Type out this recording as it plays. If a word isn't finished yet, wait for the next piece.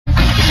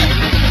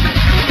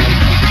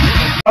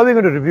How are we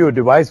going to review a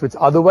device which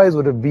otherwise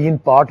would have been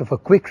part of a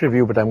quick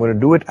review, but I'm going to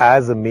do it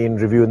as a main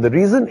review. And the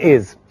reason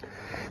is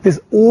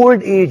this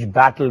old age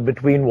battle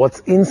between what's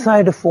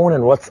inside a phone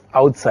and what's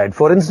outside.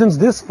 For instance,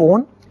 this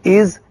phone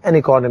is an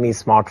economy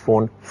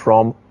smartphone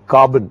from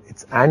Karbonn.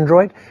 It's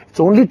Android. It's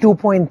only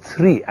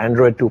 2.3,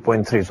 Android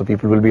 2.3. So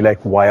people will be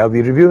like, why are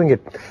we reviewing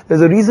it?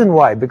 There's a reason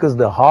why, because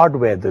the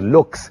hardware, the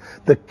looks,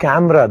 the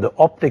camera, the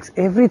optics,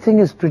 everything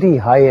is pretty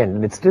high end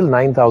and it's still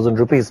 9,000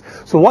 rupees.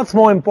 So what's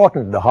more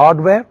important, the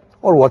hardware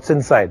or what's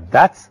inside?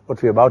 That's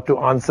what we're about to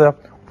answer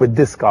with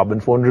this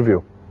Karbonn phone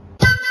review.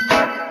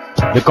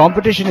 The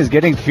competition is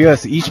getting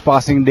fierce each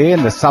passing day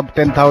in the sub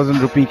 10,000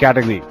 rupee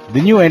category.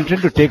 The new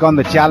entrant to take on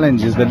the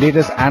challenge is the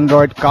latest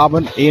Android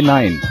Karbonn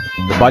A9,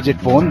 the budget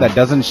phone that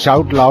doesn't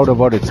shout loud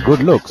about its good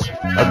looks.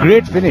 A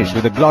great finish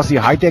with a glossy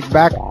high-tech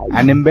back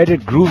and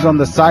embedded grooves on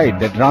the side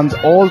that runs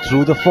all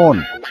through the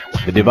phone.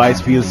 The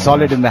device feels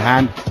solid in the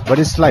hand but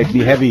is slightly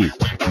heavy.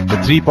 The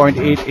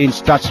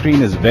 3.8-inch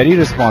touchscreen is very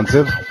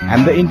responsive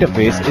and the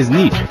interface is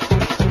neat.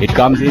 It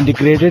comes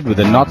integrated with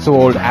a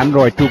not-so-old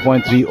Android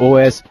 2.3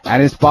 OS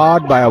and is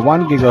powered by a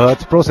 1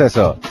 GHz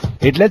processor.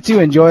 It lets you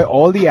enjoy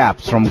all the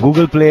apps from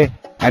Google Play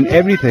and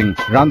everything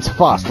runs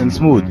fast and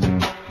smooth.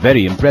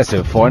 Very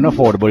impressive for an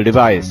affordable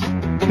device.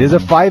 There's a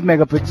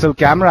 5-megapixel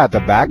camera at the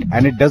back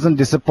and it doesn't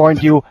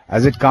disappoint you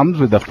as it comes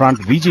with the front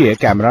VGA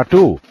camera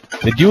too.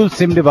 The dual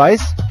SIM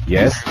device,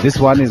 yes, this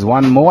one is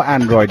one more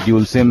Android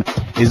dual SIM,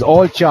 is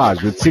all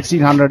charged with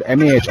 1600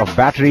 mAh of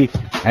battery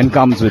and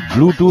comes with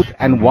Bluetooth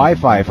and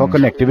Wi-Fi for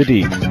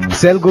connectivity.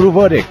 Cellguru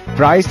verdict,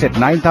 priced at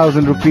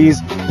 9,000 rupees,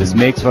 this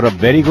makes for a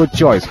very good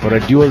choice for a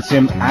dual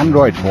SIM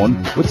Android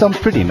phone with some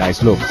pretty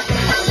nice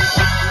looks.